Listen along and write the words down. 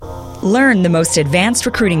Learn the most advanced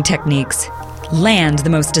recruiting techniques. Land the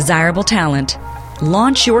most desirable talent.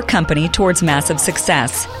 Launch your company towards massive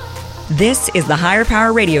success. This is the Hire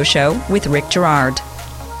Power Radio Show with Rick Girard.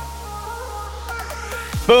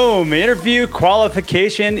 Boom! Interview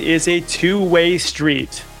qualification is a two-way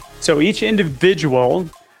street. So each individual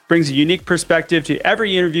brings a unique perspective to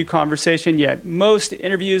every interview conversation, yet most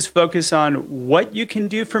interviews focus on what you can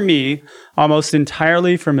do for me almost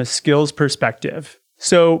entirely from a skills perspective.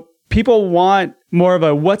 So people want more of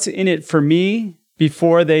a what's in it for me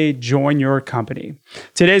before they join your company.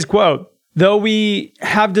 Today's quote: though we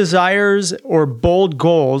have desires or bold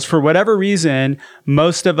goals, for whatever reason,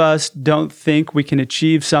 most of us don't think we can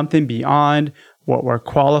achieve something beyond what we're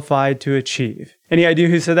qualified to achieve. Any idea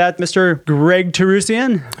who said that, Mr. Greg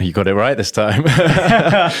Terrusian? You got it right this time.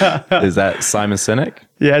 Is that Simon Sinek?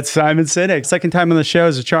 Yeah, it's Simon Sinek. Second time on the show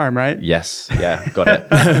is a charm, right? Yes. Yeah, got it.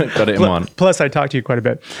 Got it in one. Plus, I talk to you quite a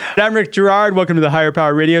bit. I'm Rick Girard. Welcome to the Hire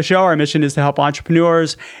Power Radio Show. Our mission is to help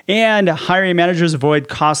entrepreneurs and hiring managers avoid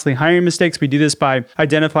costly hiring mistakes. We do this by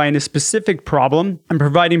identifying a specific problem and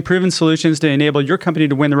providing proven solutions to enable your company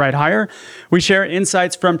to win the right hire. We share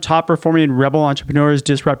insights from top-performing rebel entrepreneurs,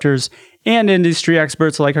 disruptors, and industry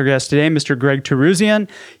experts like our guest today, Mr. Greg Terrusian.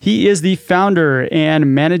 He is the founder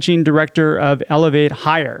and managing director of Elevate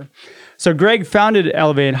Hire. So Greg founded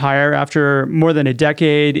Elevate Hire after more than a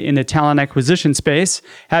decade in the talent acquisition space,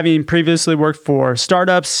 having previously worked for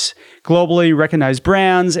startups, globally recognized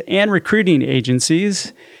brands, and recruiting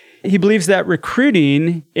agencies. He believes that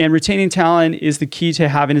recruiting and retaining talent is the key to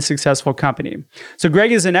having a successful company. So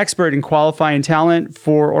Greg is an expert in qualifying talent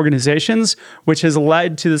for organizations, which has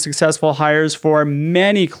led to the successful hires for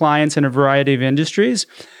many clients in a variety of industries,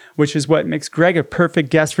 which is what makes Greg a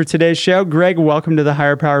perfect guest for today's show. Greg, welcome to the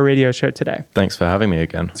Hire Power Radio Show today. Thanks for having me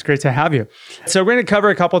again. It's great to have you. So we're going to cover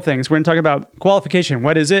a couple of things. We're going to talk about qualification.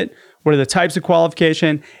 What is it? What are the types of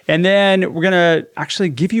qualification? And then we're going to actually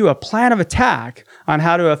give you a plan of attack on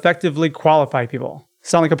how to effectively qualify people.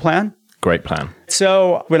 Sound like a plan? Great plan.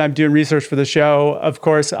 So when I'm doing research for the show, of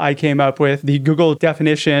course, I came up with the Google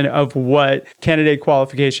definition of what candidate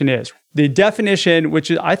qualification is. The definition, which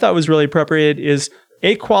I thought was really appropriate, is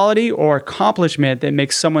a quality or accomplishment that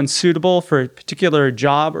makes someone suitable for a particular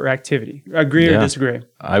job or activity. Agree or disagree?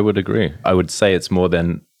 I would agree. I would say it's more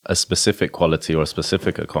than a specific quality or a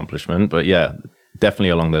specific accomplishment, but yeah, definitely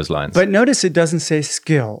along those lines. But notice it doesn't say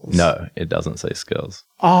skills. No, it doesn't say skills.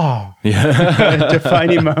 Oh, yeah.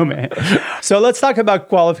 Defining moment. So let's talk about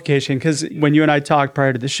qualification, because when you and I talked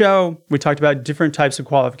prior to the show, we talked about different types of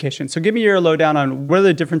qualification. So give me your lowdown on what are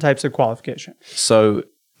the different types of qualification. So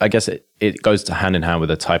I guess it goes to hand in hand with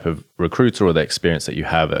the type of recruiter or the experience that you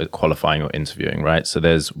have at qualifying or interviewing, right? So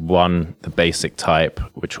there's one, the basic type,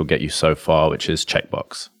 which will get you so far, which is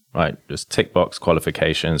checkbox, right? Just tick box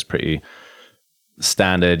qualifications, pretty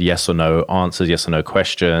standard yes or no answers, yes or no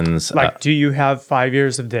questions. Like, do you have 5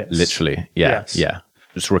 years of this? Literally, yeah, Yes. yeah.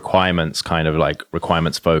 Just requirements, kind of like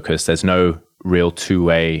requirements focused. There's no real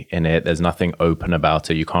two-way in it. There's nothing open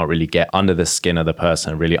about it. You can't really get under the skin of the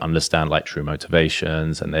person and really understand like true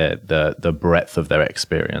motivations and the breadth of their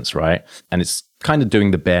experience, right? And it's kind of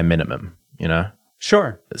doing the bare minimum, you know?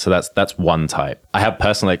 Sure. So that's one type. I have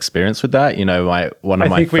personal experience with that. You know, one of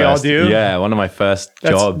my we all do. Yeah, one of my first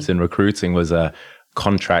jobs in recruiting was a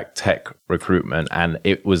contract tech recruitment, and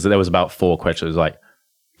there was about 4 questions. It was like,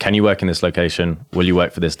 can you work in this location? Will you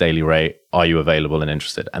work for this daily rate? Are you available and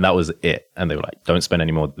interested? And that was it. And they were like, don't spend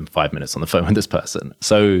any more than 5 minutes on the phone with this person.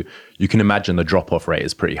 So you can imagine the drop-off rate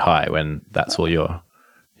is pretty high when that's all you're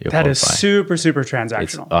that qualifying. is super, super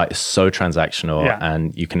transactional. It's so transactional, Yeah.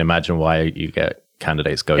 and you can imagine why you get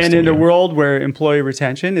candidates ghosting And in you. a world where employee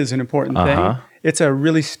retention is an important thing, it's a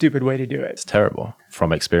really stupid way to do it. It's terrible.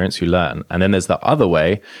 From experience, you learn. And then there's the other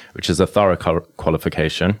way, which is a thorough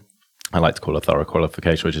qualification. I like to call a thorough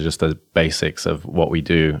qualification, which is just the basics of what we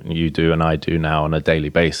do, you do, and I do now on a daily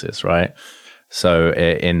basis, right? So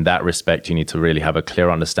in that respect, you need to really have a clear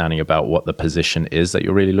understanding about what the position is that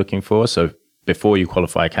you're really looking for. So before you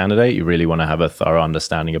qualify a candidate, you really want to have a thorough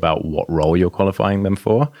understanding about what role you're qualifying them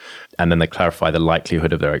for. And then they clarify the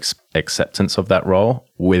likelihood of their acceptance of that role.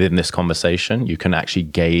 Within this conversation, you can actually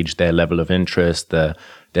gauge their level of interest, their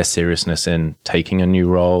seriousness in taking a new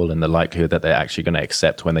role, and the likelihood that they're actually going to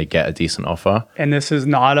accept when they get a decent offer. And this is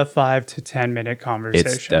not a 5 to 10 minute conversation.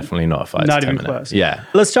 It's definitely not a 5 not to 10 even minute. close. Yeah.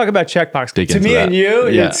 Let's talk about checkbox. Dig To into me that. and you,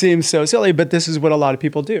 Yeah. it seems so silly, but this is what a lot of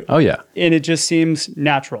people do. Oh, yeah. And it just seems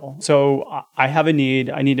natural. So I have a need.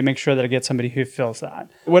 I need to make sure that I get somebody who fills that.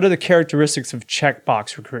 What are the characteristics of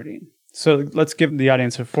checkbox recruiting? So let's give the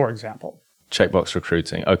audience a for example. Checkbox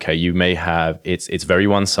recruiting. Okay, you may have, it's very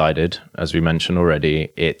one-sided, as we mentioned already.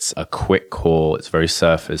 It's a quick call. It's very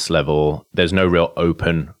surface level. There's no real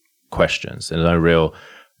open questions. There's no real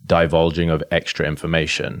divulging of extra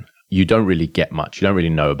information. You don't really get much. You don't really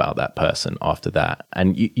know about that person after that.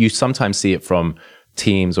 And you sometimes see it from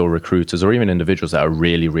teams or recruiters or even individuals that are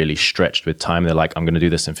really, really stretched with time. They're like, I'm going to do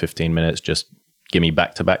this in 15 minutes. Just give me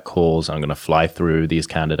back-to-back calls. I'm going to fly through these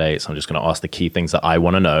candidates. I'm just going to ask the key things that I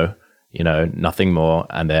want to know. Nothing more.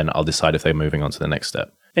 And then I'll decide if they're moving on to the next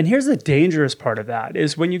step. And here's the dangerous part of that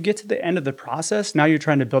is when you get to the end of the process, now you're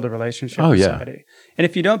trying to build a relationship with somebody. And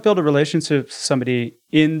if you don't build a relationship with somebody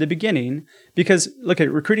in the beginning, because look at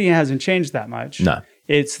recruiting hasn't changed that much. No.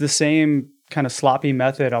 It's the same kind of sloppy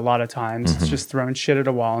method a lot of times. It's just throwing shit at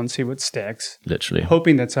a wall and see what sticks. Literally.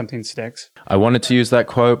 Hoping that something sticks. I wanted to use that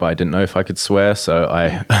quote, but I didn't know if I could swear, so I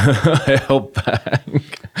held back.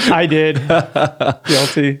 I did.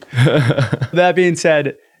 Guilty. That being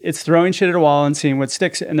said, it's throwing shit at a wall and seeing what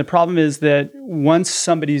sticks. And the problem is that once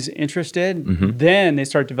somebody's interested, then they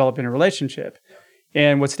start developing a relationship.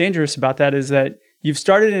 And what's dangerous about that is that you've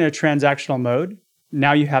started in a transactional mode.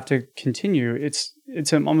 Now you have to continue. It's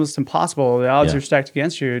almost impossible. The odds are stacked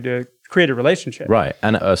against you to create a relationship. Right.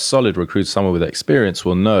 And a solid recruiter, someone with experience,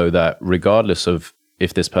 will know that regardless of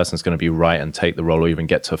if this person's going to be right and take the role or even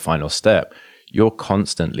get to a final step, you're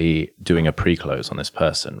constantly doing a pre-close on this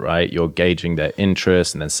person, right? You're gauging their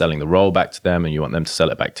interest and then selling the role back to them, and you want them to sell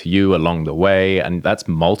it back to you along the way. And that's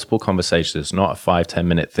multiple conversations. It's not a 5-10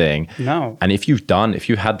 minute thing. No. And if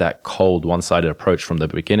you had that cold, one-sided approach from the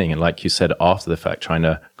beginning, and like you said, after the fact, trying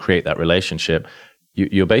to create that relationship,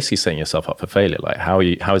 you're basically setting yourself up for failure. Like, how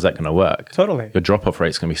is that going to work? Totally. Your drop-off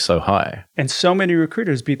rate's going to be so high. And so many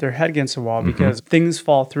recruiters beat their head against the wall because things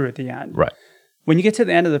fall through at the end. Right. When you get to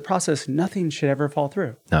the end of the process, nothing should ever fall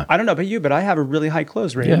through. No. I don't know about you, but I have a really high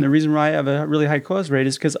close rate. Yeah. And the reason why I have a really high close rate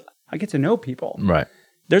is because I get to know people. Right.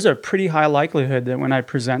 There's a pretty high likelihood that when I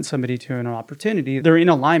present somebody to an opportunity, they're in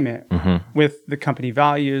alignment with the company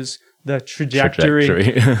values, the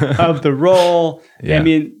trajectory. Of the role. Yeah. I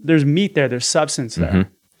mean, there's meat there. There's substance there.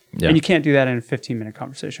 Yeah. And you can't do that in a 15-minute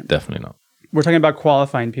conversation. Definitely not. We're talking about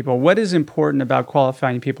qualifying people. What is important about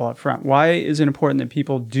qualifying people up front? Why is it important that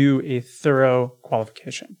people do a thorough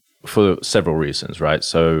qualification? For several reasons, right?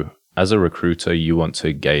 So as a recruiter, you want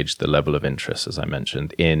to gauge the level of interest, as I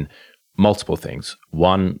mentioned, in multiple things.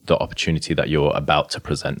 One, the opportunity that you're about to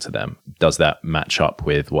present to them. Does that match up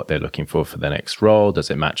with what they're looking for their next role?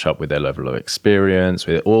 Does it match up with their level of experience,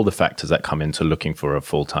 with all the factors that come into looking for a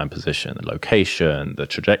full-time position, the location, the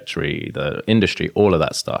trajectory, the industry, all of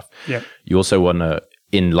that stuff. Yep. You also want to,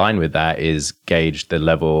 in line with that, is gauge the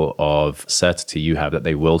level of certainty you have that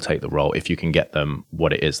they will take the role if you can get them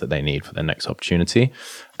what it is that they need for their next opportunity.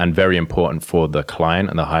 And very important for the client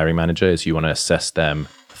and the hiring manager is you want to assess them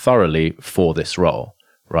thoroughly for this role,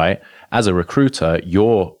 right? As a recruiter,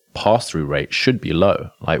 your pass-through rate should be low.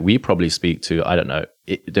 Like, we probably speak to, I don't know,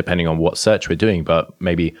 depending on what search we're doing, but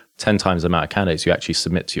maybe 10 times the amount of candidates you actually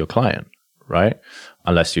submit to your client, right?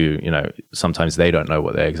 Unless sometimes they don't know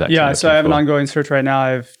what they're exactly looking for. So I have an ongoing search right now.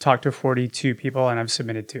 I've talked to 42 people and I've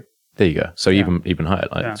submitted 2. There you go. So even higher,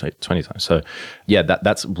 like 20 times. So yeah,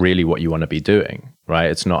 that's really what you want to be doing, right?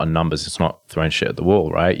 It's not a numbers. It's not throwing shit at the wall,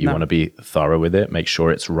 right? You want to be thorough with it, make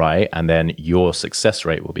sure it's right, and then your success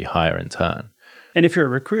rate will be higher in turn. And if you're a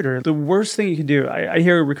recruiter, the worst thing you can do, I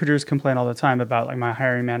hear recruiters complain all the time about, like, my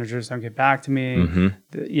hiring managers don't get back to me.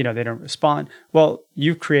 They don't respond. Well,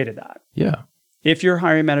 you've created that. Yeah. If your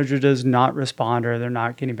hiring manager does not respond or they're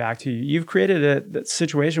not getting back to you, you've created a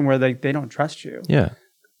situation where they don't trust you. Yeah.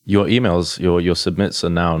 Your emails, your submits are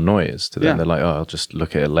now noise to them. Yeah. They're like, I'll just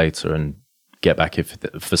look at it later and get back if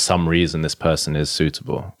for some reason this person is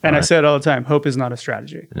suitable. And I say it all the time, hope is not a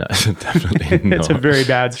strategy. No, definitely not. It's a very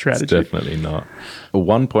bad strategy. It's definitely not.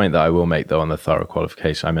 One point that I will make, though, on the thorough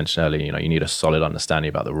qualification, I mentioned earlier, you need a solid understanding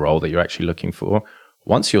about the role that you're actually looking for.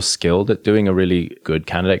 Once you're skilled at doing a really good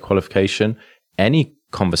candidate qualification, any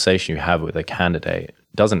conversation you have with a candidate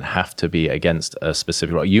doesn't have to be against a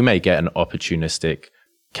specific role. You may get an opportunistic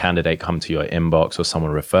candidate come to your inbox or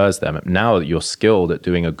someone refers them. Now that you're skilled at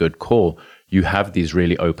doing a good call, you have these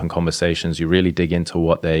really open conversations. You really dig into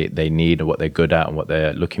what they need and what they're good at and what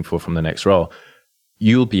they're looking for from the next role.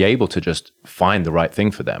 You'll be able to just find the right thing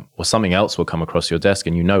for them, or something else will come across your desk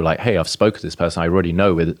and like, hey, I've spoken to this person. I already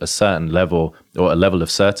know with a certain level or a level of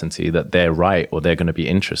certainty that they're right or they're going to be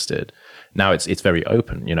interested. Now it's very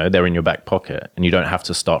open, they're in your back pocket and you don't have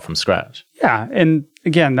to start from scratch. Yeah. And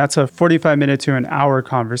again, that's a 45-minute to an hour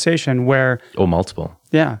conversation where... Or multiple.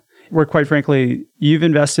 Yeah. Where, quite frankly, you've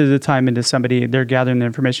invested the time into somebody, they're gathering the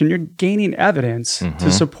information, you're gaining evidence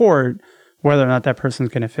to support whether or not that person's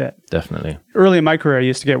going to fit. Definitely. Early in my career, I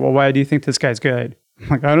used to get, well, why do you think this guy's good? I'm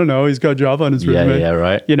like, I don't know. He's got Java on his resume. Yeah,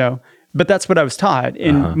 right. But that's what I was taught.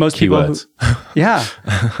 And most Keywords. people, yeah.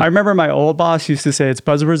 I remember my old boss used to say, it's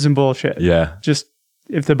buzzwords and bullshit. Yeah. Just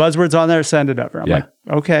if the buzzword's on there, send it over. I'm like,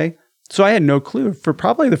 okay. So I had no clue for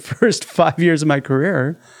probably the first 5 years of my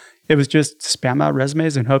career. It was just spam out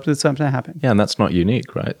resumes and hope that something happened. Yeah, and that's not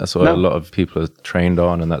unique, right? That's what a lot of people are trained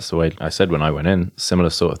on, and that's the way I said when I went in, similar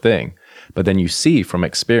sort of thing. But then you see from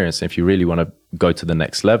experience, if you really want to go to the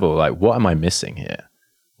next level, like, what am I missing here?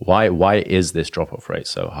 Why is this drop-off rate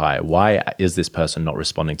so high? Why is this person not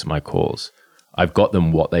responding to my calls? I've got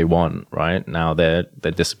them what they want, right? Now they're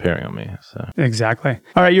disappearing on me. So. Exactly.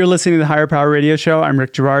 All right, you're listening to the Higher Power Radio Show. I'm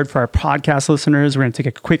Rick Girard. For our podcast listeners, we're going to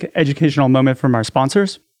take a quick educational moment from our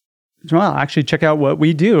sponsors. Well, actually check out what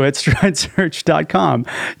we do at stridesearch.com.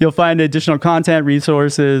 You'll find additional content,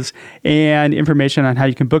 resources, and information on how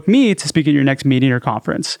you can book me to speak at your next meeting or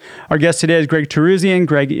conference. Our guest today is Greg Teruzzian.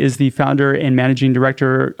 Greg is the founder and managing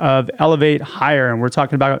director of Elevate Hire, and we're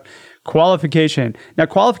talking about qualification. Now,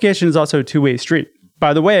 qualification is also a two-way street.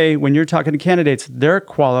 By the way, when you're talking to candidates, they're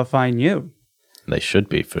qualifying you. They should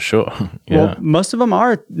be, for sure. Well, most of them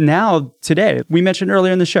are now today. We mentioned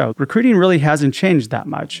earlier in the show, recruiting really hasn't changed that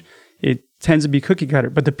much. It tends to be cookie cutter,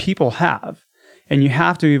 but the people have. And you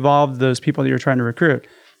have to evolve those people that you're trying to recruit.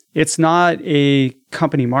 It's not a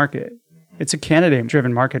company market. It's a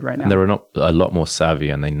candidate-driven market right now. And they're a lot more savvy,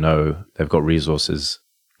 and they know they've got resources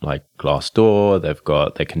like Glassdoor.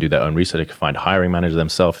 They can do their own research. They can find hiring managers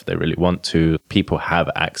themselves if they really want to. People have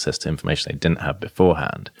access to information they didn't have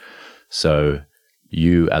beforehand. So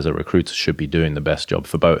you as a recruiter should be doing the best job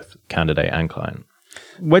for both candidate and client.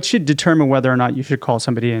 What should determine whether or not you should call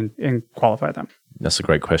somebody and qualify them? That's a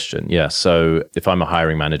great question. Yeah. So if I'm a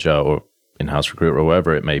hiring manager or in-house recruiter or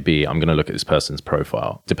wherever it may be, I'm going to look at this person's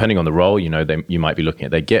profile. Depending on the role, you might be looking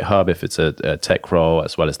at their GitHub if it's a tech role,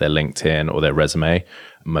 as well as their LinkedIn or their resume.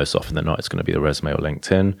 Most often than not, it's going to be the resume or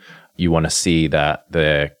LinkedIn. You want to see that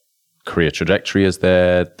their career trajectory is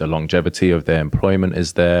there, the longevity of their employment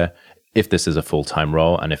is there, if this is a full-time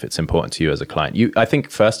role and if it's important to you as a client. I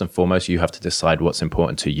think first and foremost, you have to decide what's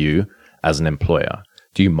important to you as an employer.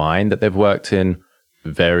 Do you mind that they've worked in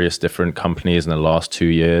various different companies in the last 2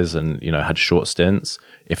 years and had short stints?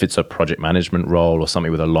 If it's a project management role or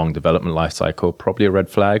something with a long development life cycle, probably a red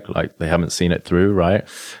flag, like they haven't seen it through, right?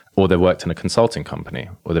 Or they've worked in a consulting company,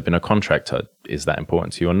 or they've been a contractor. Is that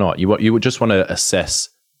important to you or not? You would just want to assess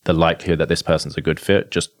the likelihood that this person's a good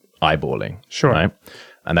fit, just eyeballing. Sure. Right?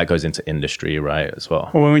 And that goes into industry, right, as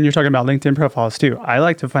well. Well, when you're talking about LinkedIn profiles too, I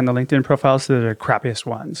like to find the LinkedIn profiles that are the crappiest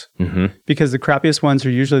ones. Mm-hmm. Because the crappiest ones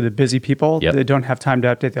are usually the busy people that don't have time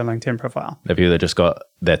to update their LinkedIn profile. They've either just got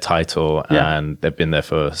their title and they've been there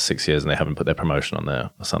for 6 years and they haven't put their promotion on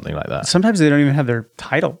there or something like that. Sometimes they don't even have their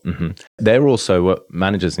title. Mm-hmm. They're also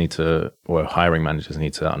what hiring managers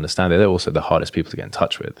need to understand. They're also the hardest people to get in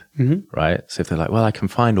touch with, right? So if they're like, well, I can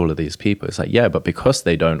find all of these people. It's like, yeah, but because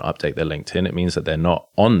they don't update their LinkedIn, it means that they're not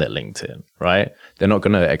on their LinkedIn, right? They're not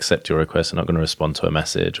going to accept your request. They're not going to respond to a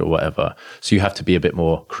message or whatever. So you have to be a bit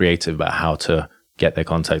more creative about how to get their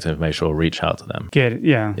contact information or reach out to them. Get it,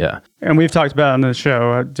 yeah. Yeah. And we've talked about on the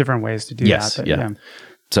show different ways to do that. But yeah.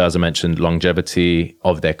 So as I mentioned, longevity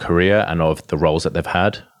of their career and of the roles that they've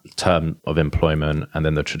had, term of employment, and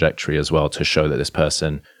then the trajectory as well to show that this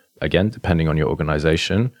person, again, depending on your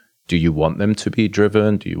organization, do you want them to be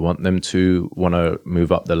driven? Do you want them to want to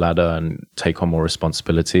move up the ladder and take on more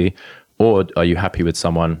responsibility? Or are you happy with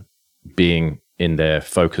someone being in their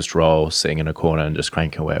focused role, sitting in a corner and just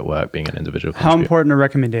cranking away at work, being an individual contributor? How important are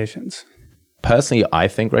recommendations? Personally, I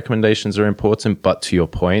think recommendations are important, but to your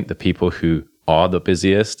point, the people who are the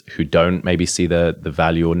busiest, who don't maybe see the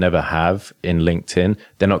value or never have in LinkedIn,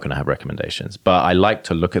 they're not going to have recommendations. But I like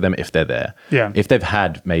to look at them if they're there. Yeah. If they've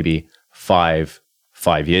had maybe five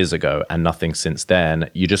years ago and nothing since then,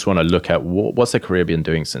 you just want to look at what's their career been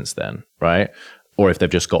doing since then, right? Or if they've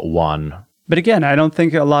just got one. But again, I don't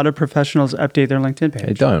think a lot of professionals update their LinkedIn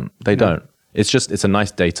page. They don't. It's a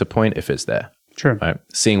nice data point if it's there. True. Right?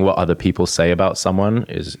 Seeing what other people say about someone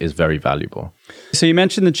is very valuable. So you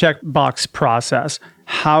mentioned the checkbox process.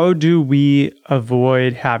 How do we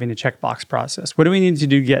avoid having a checkbox process? What do we need to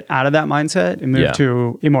do to get out of that mindset and move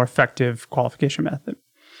to a more effective qualification method?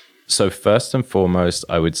 So first and foremost,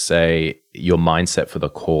 I would say your mindset for the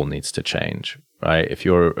call needs to change, right? If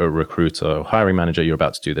you're a recruiter or hiring manager, you're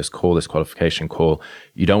about to do this qualification call,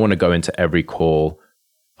 you don't want to go into every call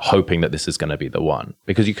hoping that this is going to be the one,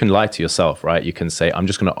 because you can lie to yourself, right? You can say, I'm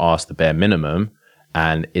just going to ask the bare minimum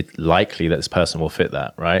And it's likely that this person will fit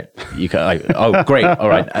that, right? You can like, oh, great, all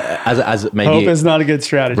right. As maybe hope is not a good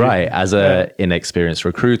strategy, right? As a inexperienced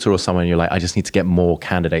recruiter or someone, you're like, I just need to get more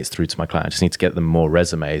candidates through to my client. I just need to get them more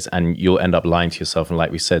resumes, and you'll end up lying to yourself. And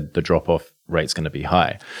like we said, the drop-off rate's going to be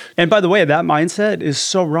high. And by the way, that mindset is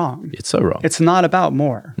so wrong. It's so wrong. It's not about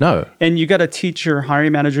more. No. And you got to teach your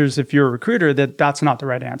hiring managers, if you're a recruiter, that that's not the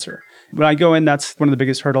right answer. When I go in, that's one of the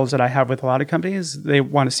biggest hurdles that I have with a lot of companies. They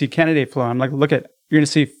want to see candidate flow. I'm like, look, you're going to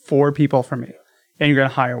see 4 people from me and you're going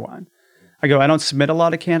to hire one. I go, I don't submit a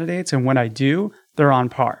lot of candidates. And when I do, they're on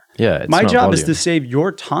par. Yeah. My job is to save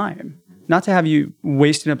your time, not to have you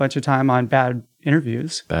wasting a bunch of time on bad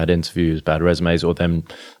interviews, bad resumes, or them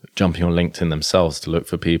jumping on LinkedIn themselves to look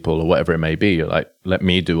for people or whatever it may be. You're like, let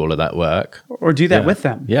me do all of that work. Or do that with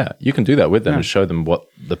them. Yeah, you can do that with them and show them what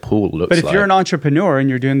the pool looks like. But if you're an entrepreneur and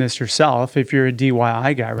you're doing this yourself, if you're a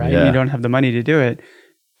DIY guy, right, and you don't have the money to do it,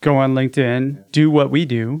 go on LinkedIn, do what we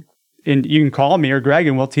do. And you can call me or Greg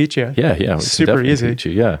and we'll teach you. Yeah. Super easy. Teach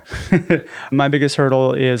you, yeah. My biggest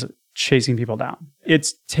hurdle is chasing people down.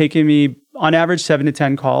 It's taken me on average 7 to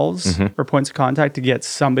 10 calls or points of contact to get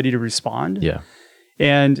somebody to respond. Yeah.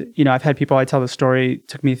 And, I've had people, I tell the story, it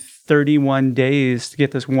took me 31 days to get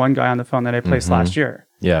this one guy on the phone that I placed last year.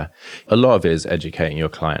 Yeah. A lot of it is educating your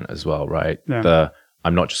client as well, right? Yeah.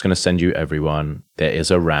 I'm not just going to send you everyone. There is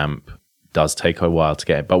a ramp. Does take a while to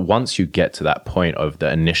get it. But once you get to that point of the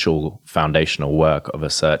initial foundational work of a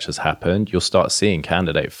search has happened, you'll start seeing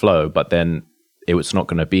candidate flow, but then it's not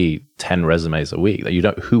going to be 10 resumes a week.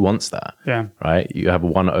 Who wants that? Yeah. Right? You have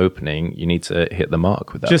one opening, you need to hit the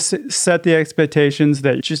mark with that. Just set the expectations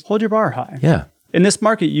that just hold your bar high. Yeah. In this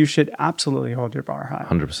market, you should absolutely hold your bar high.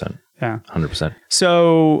 100%. Yeah. 100%.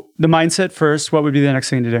 So the mindset first, what would be the next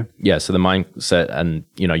thing to do? Yeah. So the mindset, and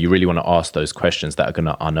you really want to ask those questions that are going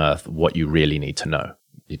to unearth what you really need to know.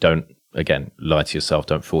 You don't, again, lie to yourself,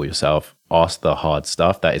 don't fool yourself. Ask the hard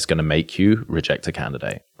stuff that is going to make you reject a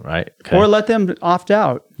candidate, right? Okay. Or let them opt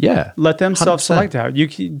out. Yeah. Let them self-select out. You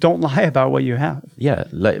don't lie about what you have. Yeah.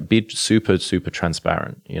 Be super, super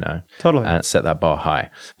transparent, Totally. And set that bar high.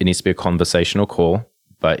 It needs to be a conversational call,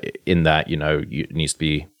 but in that, it needs to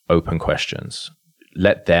be open questions.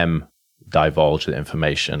 Let them divulge the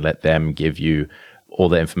information. Let them give you all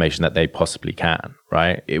the information that they possibly can,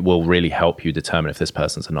 right? It will really help you determine if this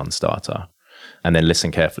person's a non-starter. And then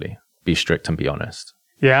listen carefully. Be strict and be honest.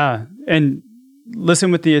 Yeah. And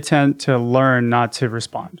listen with the intent to learn, not to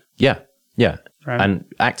respond. Yeah. Yeah. Right. And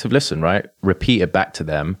active listen, right? Repeat it back to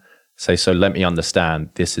them. Say, so let me understand,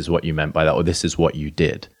 this is what you meant by that, or this is what you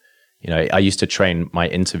did. I used to train my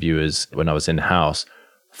interviewers when I was in-house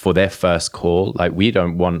for their first call. Like,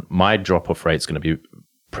 my drop-off rate is going to be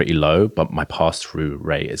pretty low, but my pass-through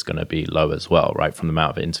rate is going to be low as well, right? From the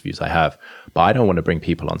amount of interviews I have. But I don't want to bring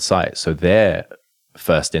people on site. So their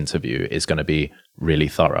first interview is going to be really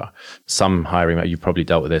thorough. Some hiring, you've probably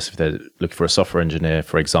dealt with this, if they're looking for a software engineer,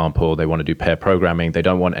 for example, they want to do pair programming. They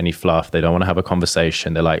don't want any fluff. They don't want to have a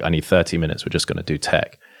conversation. They're like, I need 30 minutes. We're just going to do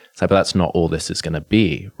tech. It's like, but that's not all this is going to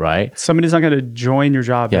be, right? Somebody's not going to join your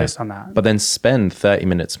job based on that. But then spend 30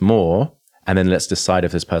 minutes more, and then let's decide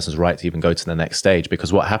if this person's right to even go to the next stage.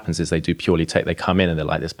 Because what happens is they do purely tech. They come in and they're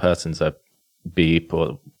like, this person's a beep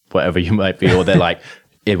or whatever you might be. Or they're like,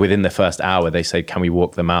 within the first hour, they say, can we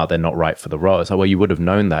walk them out? They're not right for the role. It's like, well, you would have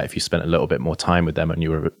known that if you spent a little bit more time with them and you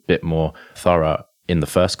were a bit more thorough in the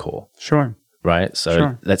first call. Sure. Right?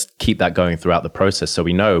 So let's keep that going throughout the process. So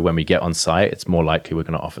we know when we get on site, it's more likely we're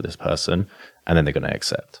going to offer this person, and then they're going to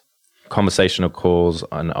accept. Conversational calls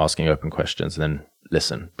and asking open questions, and then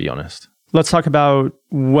listen, be honest. Let's talk about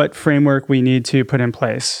what framework we need to put in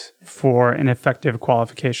place for an effective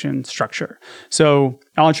qualification structure. So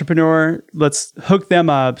entrepreneur, let's hook them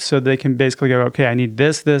up so they can basically go, okay, I need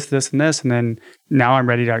this, and this, and then now I'm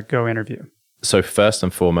ready to go interview. So first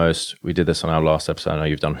and foremost, we did this on our last episode. I know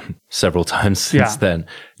you've done several times since then.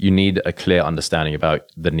 You need a clear understanding about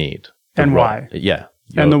the need. And why. Yeah.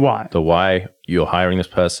 And the why. The why you're hiring this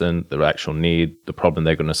person, the actual need, the problem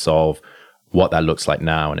they're going to solve, what that looks like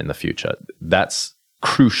now and in the future. That's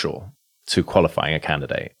crucial to qualifying a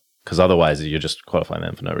candidate, because otherwise you're just qualifying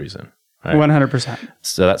them for no reason. Right? 100%.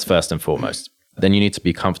 So that's first and foremost. Then you need to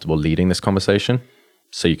be comfortable leading this conversation,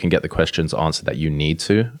 so you can get the questions answered that you need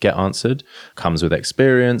to get answered. Comes with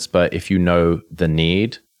experience, but if you know the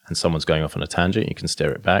need and someone's going off on a tangent, you can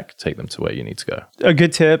steer it back, take them to where you need to go. A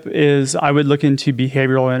good tip is I would look into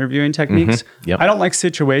behavioral interviewing techniques. Yep. I don't like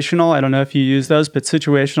situational. I don't know if you use those, but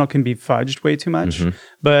situational can be fudged way too much.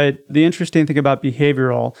 But the interesting thing about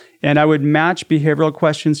behavioral, and I would match behavioral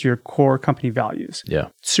questions to your core company values. Yeah.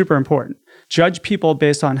 Super important. Judge people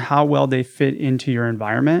based on how well they fit into your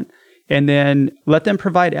environment. and then let them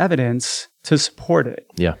provide evidence to support it.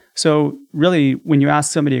 Yeah. So really, when you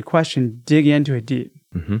ask somebody a question, dig into it deep.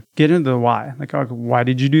 Get into the why. Like, oh, why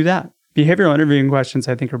did you do that? Behavioral interviewing questions,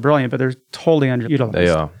 I think, are brilliant, but they're totally underutilized. They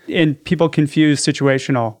are. And people confuse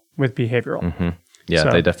situational with behavioral. Yeah,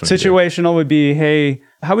 So they definitely do. situational would be, hey,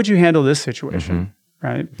 how would you handle this situation?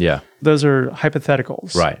 Right? Yeah. Those are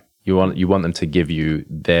hypotheticals. Right. You want them to give you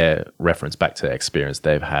their reference back to experience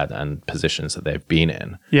they've had and positions that they've been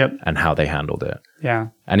in. Yep. And how they handled it. Yeah.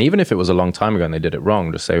 And even if it was a long time ago and they did it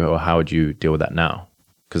wrong, just say, well, how would you deal with that now?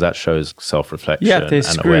 Because that shows self-reflection Yeah, if they and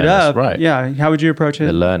screwed awareness. up, Right. yeah, how would you approach it?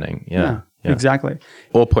 They're learning. Yeah. Exactly.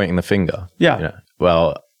 Or pointing the finger. Yeah. You know,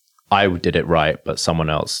 well, I did it right, but someone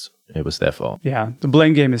else, it was their fault. Yeah, the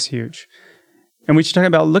blame game is huge. And we should talk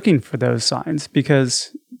about looking for those signs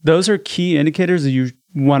because those are key indicators that you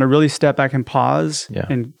want to really step back and pause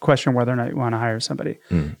and question whether or not you want to hire somebody.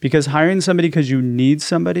 Because hiring somebody because you need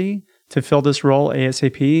somebody to fill this role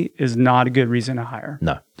ASAP is not a good reason to hire.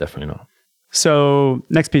 No, definitely not. So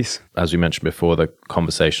next piece. As we mentioned before, the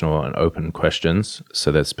conversational and open questions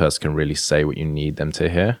so this person can really say what you need them to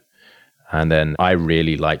hear. And then I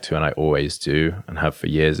really like to, and I always do, and have for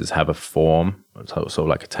years, is have a form, sort of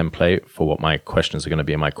like a template for what my questions are going to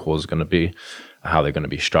be and my calls are going to be, how they're going to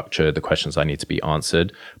be structured, the questions I need to be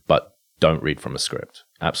answered, but don't read from a script.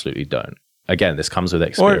 Absolutely don't. Again, this comes with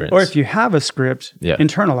experience. Or if you have a script,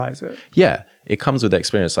 internalize it. Yeah, it comes with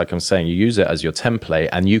experience. Like I'm saying, you use it as your template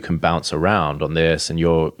and you can bounce around on this and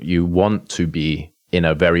you want to be in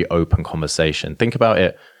a very open conversation. Think about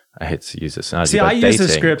it. I hate to use this analogy. See, I use a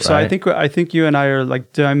script, right? so I think you and I are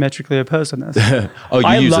like diametrically opposed on this. You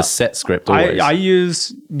use a set script always. I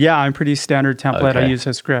use, I'm pretty standard template. Okay. I use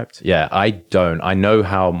a script. Yeah, I don't. I know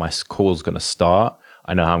how my call's going to start.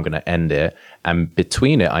 I know how I'm going to end it. And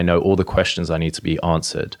between it, I know all the questions I need to be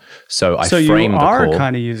answered. So I frame the call. So you are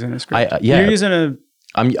kind of using a script. Yeah. You're using a...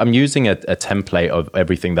 I'm using a template of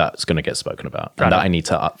everything that's going to get spoken about and that I need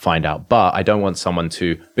to find out. But I don't want someone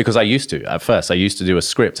to, because I used to, at first, I used to do a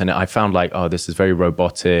script and I found like, oh, this is very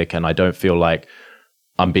robotic and I don't feel like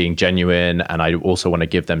I'm being genuine. And I also want to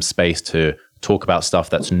give them space to talk about stuff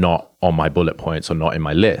that's not on my bullet points or not in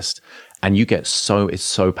my list. And it's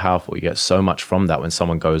so powerful. You get so much from that when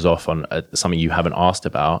someone goes off on something you haven't asked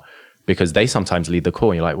about because they sometimes lead the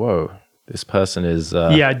call and you're like, whoa. This person is...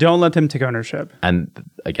 don't let them take ownership. And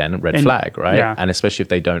again, red flag, right? Yeah. And especially if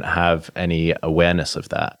they don't have any awareness of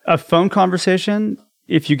that. A phone conversation,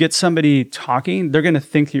 if you get somebody talking, they're going to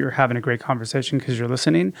think that you're having a great conversation because you're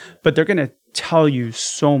listening, but they're going to tell you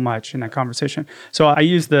so much in that conversation. So I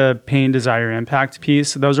use the pain, desire, impact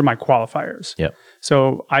piece. Those are my qualifiers. Yep.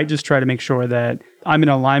 So I just try to make sure that I'm in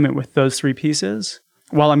alignment with those three pieces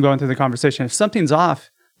while I'm going through the conversation. If something's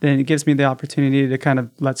off, then it gives me the opportunity to kind of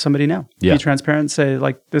let somebody know. Yeah. Be transparent, say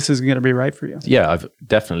like, this is going to be right for you. Yeah, I've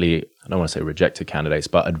definitely, I don't want to say rejected candidates,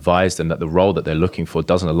 but advised them that the role that they're looking for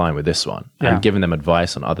doesn't align with this one and given them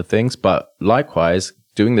advice on other things. But likewise,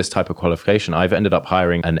 doing this type of qualification, I've ended up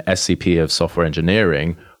hiring an SCP of software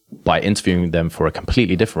engineering by interviewing them for a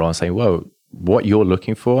completely different role and saying, whoa, what you're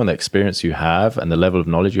looking for and the experience you have and the level of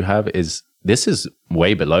knowledge you have this is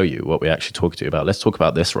way below you, what we actually talk to you about. Let's talk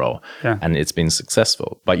about this role. Yeah. And it's been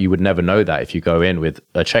successful. But you would never know that if you go in with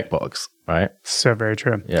a checkbox, right? So very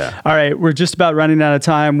true. Yeah. All right. We're just about running out of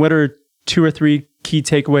time. What are 2 or 3 key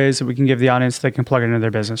takeaways that we can give the audience that can plug into their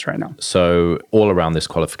business right now? So all around this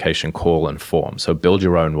qualification call and form. So build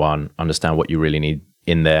your own one, understand what you really need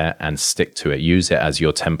in there and stick to it. Use it as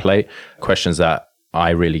your template. Questions that I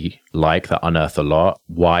really like that unearth a lot.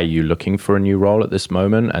 Why are you looking for a new role at this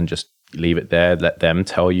moment? And just leave it there. Let them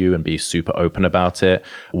tell you and be super open about it.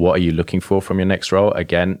 What are you looking for from your next role?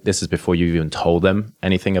 Again, this is before you've even told them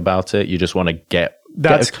anything about it. You just want to get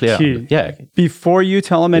That's clear. key. Yeah. Before you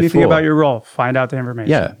tell them anything about your role, find out the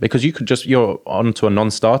information. Yeah, because you're onto a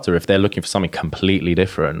non-starter if they're looking for something completely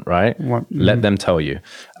different, right? Let them tell you.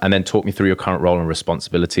 And then talk me through your current role and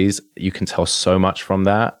responsibilities. You can tell so much from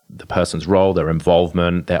that, the person's role, their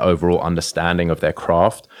involvement, their overall understanding of their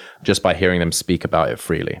craft, just by hearing them speak about it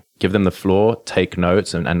freely. Give them the floor, take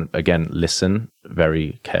notes, and again, listen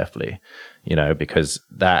very carefully, because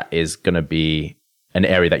that is going to be an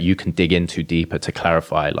area that you can dig into deeper to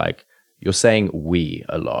clarify. Like, you're saying we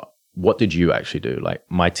a lot. What did you actually do? Like,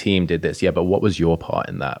 my team did this. Yeah, but what was your part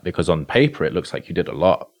in that? Because on paper, it looks like you did a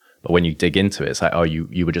lot. But when you dig into it, it's like, oh,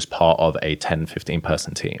 you were just part of a 10, 15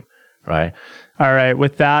 person team, right? All right.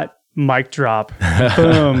 With that, mic drop.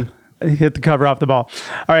 Boom. hit the cover off the ball.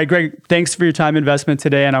 All right, Greg, thanks for your time investment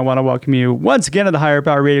today. And I want to welcome you once again to the Higher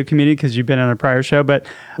Power Radio community because you've been on a prior show. But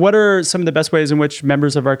what are some of the best ways in which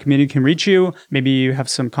members of our community can reach you? Maybe you have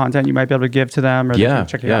some content you might be able to give to them or they can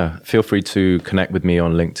check it out. Feel free to connect with me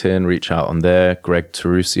on LinkedIn, reach out on there. Greg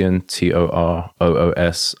Toroosian,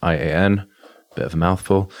 Tooroosian. Bit of a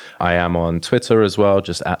mouthful. I am on Twitter as well,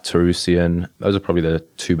 just at Toroosian. Those are probably the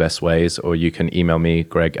two best ways. Or you can email me,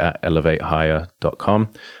 greg@elevatehire.com.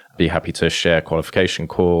 Be happy to share qualification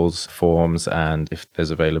calls, forms, and if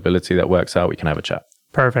there's availability that works out, we can have a chat.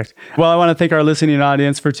 Perfect. Well, I want to thank our listening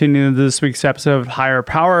audience for tuning into this week's episode of Higher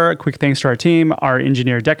Power. Quick thanks to our team, our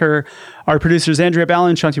engineer Decker, our producers Andrea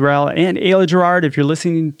Ballin, Shanti Ryle, and Ayla Gerard. If you're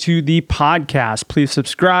listening to the podcast, please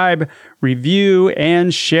subscribe, review,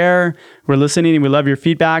 and share. We're listening and we love your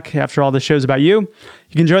feedback. After all, the show's about you.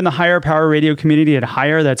 You can join the Higher Power Radio community at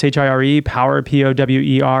Higher, that's HIRE, Power,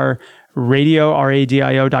 POWER, radio,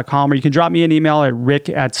 RADIO.com, or you can drop me an email at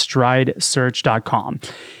rick@stridesearch.com.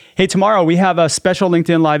 Hey, tomorrow we have a special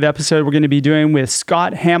LinkedIn Live episode we're going to be doing with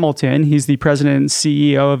Scott Hamilton. He's the president and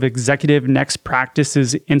CEO of Executive Next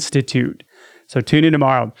Practices Institute. So tune in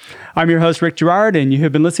tomorrow. I'm your host, Rick Girard, and you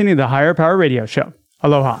have been listening to the Higher Power Radio Show.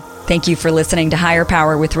 Aloha. Thank you for listening to Higher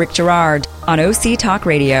Power with Rick Girard on OC Talk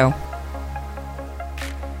Radio.